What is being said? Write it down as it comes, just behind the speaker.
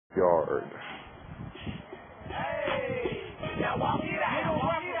yard.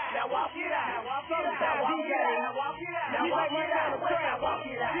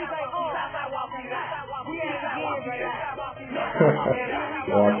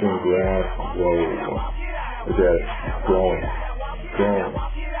 Watching grass grow. Look at it. Growing.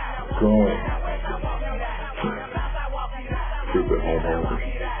 Stupid homeowners.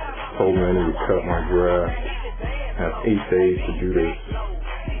 Told me I need to cut my grass. I have 8 days to do this.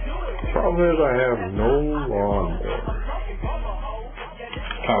 Problem is I have no lawnmower.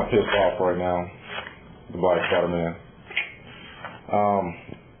 Kind of pissed off right now. The Black SPIDERMAN.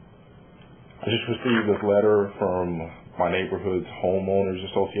 I just received this letter from my neighborhood's homeowners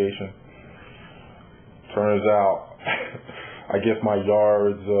association. Turns out, I guess my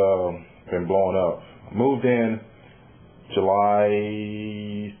yard's been blown up. Moved in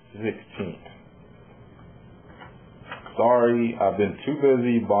July 16th. Sorry, I've been too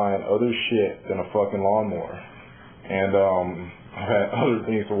busy buying other shit than a fucking lawnmower. And I've had other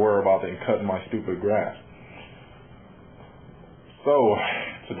things to worry about than cutting my stupid grass. So,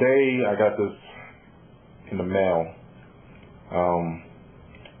 today I got this in the mail.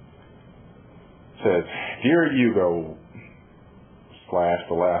 Says, Dear Hugo, /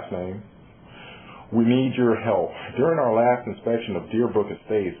 the last name, we need your help. During our last inspection of Deerbrook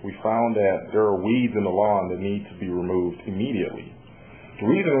Estates, we found that there are weeds in the lawn that need to be removed immediately. The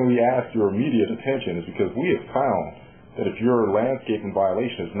reason we ask your immediate attention is because we have found that if your landscaping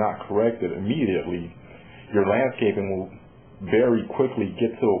violation is not corrected immediately, your landscaping will very quickly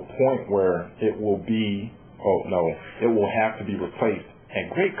get to a point where it will have to be replaced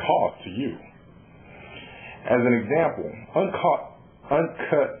at great cost to you. As an example,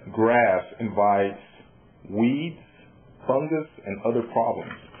 uncut grass invites weeds, fungus, and other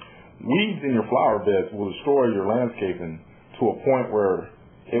problems. Weeds in your flower beds will destroy your landscaping to a point where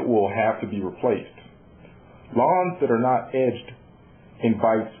it will have to be replaced. Lawns that are not edged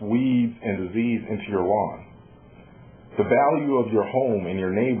invites weeds and disease into your lawn. The value of your home and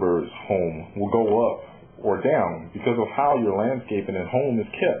your neighbor's home will go up or down because of how your landscaping and home is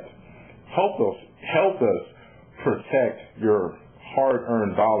kept. Help us protect your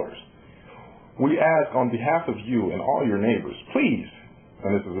hard-earned dollars. We ask on behalf of you and all your neighbors, please,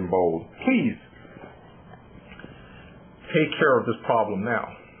 and this is in bold, please take care of this problem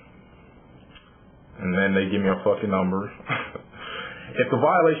now. And then they give me a fucking number. If the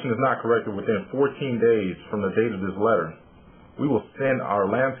violation is not corrected within 14 days from the date of this letter, we will send our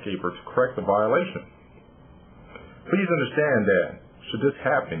landscaper to correct the violation. Please understand that, should this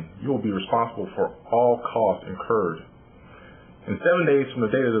happen, you will be responsible for all costs incurred. In 7 days from the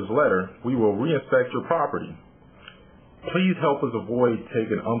date of this letter, we will reinspect your property. Please help us avoid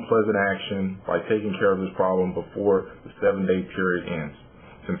taking unpleasant action by taking care of this problem before the 7-day period ends.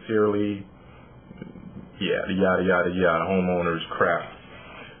 Sincerely, yada, homeowners, crap.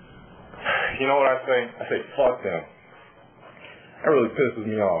 You know what I say? I say, fuck them. That really pisses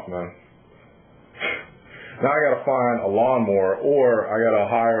me off, man. Now I gotta find a lawnmower, or I gotta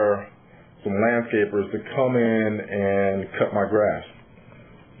hire some landscapers to come in and cut my grass.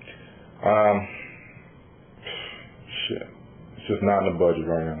 Shit. It's just not in the budget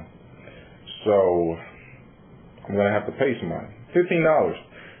right now. So, I'm gonna have to pay somebody $15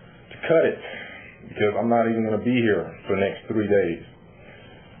 to cut it, because I'm not even gonna be here for the next 3 days.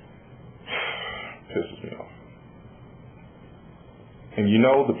 Pisses me off. And you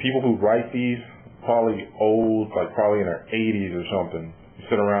know, the people who write these, probably old, like probably in their 80s or something,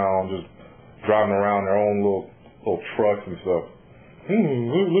 sit around just driving around their own little trucks and stuff.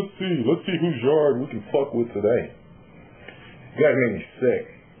 Let's see whose yard we can fuck with today. You guys make me sick.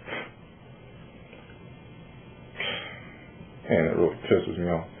 Man, it really pisses me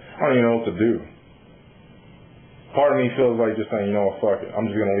off. I don't even know what to do. Part of me feels like just saying, you know what, fuck it. I'm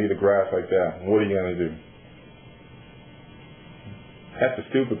just going to leave the grass like that. What are you going to do? That's the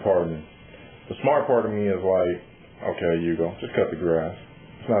stupid part of me. The smart part of me is like, okay, you go, just cut the grass.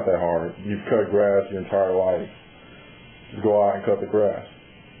 It's not that hard. You've cut grass your entire life. Just go out and cut the grass.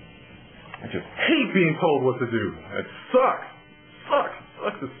 I just hate being told what to do. It sucks.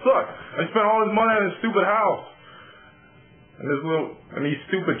 I spent all this money on this stupid house. And these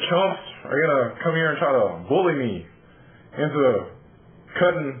stupid chumps are gonna come here and try to bully me into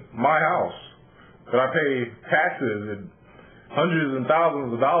cutting my house that I pay taxes and hundreds and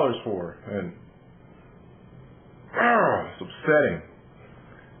thousands of dollars for. And it's upsetting.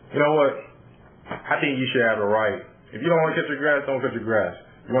 You know what? I think you should have the right. If you don't want to cut your grass, don't cut your grass.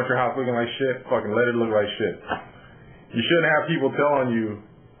 You want your house looking like shit? Fucking let it look like shit. You shouldn't have people telling you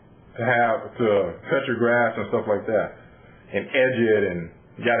to cut your grass and stuff like that, and edge it and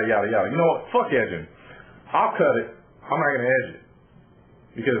yada, yada, yada. You know what? Fuck edging. I'll cut it. I'm not going to edge it.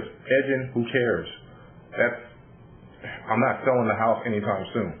 Because edging, who cares? I'm not selling the house anytime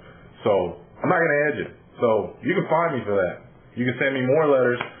soon. So I'm not going to edge it. So you can find me for that. You can send me more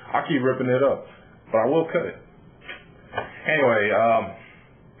letters. I'll keep ripping it up. But I will cut it. Anyway,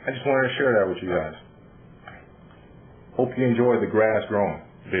 I just wanted to share that with you guys. Hope you enjoyed the grass growing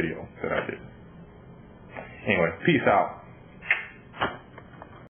video that I did. Anyway, peace out.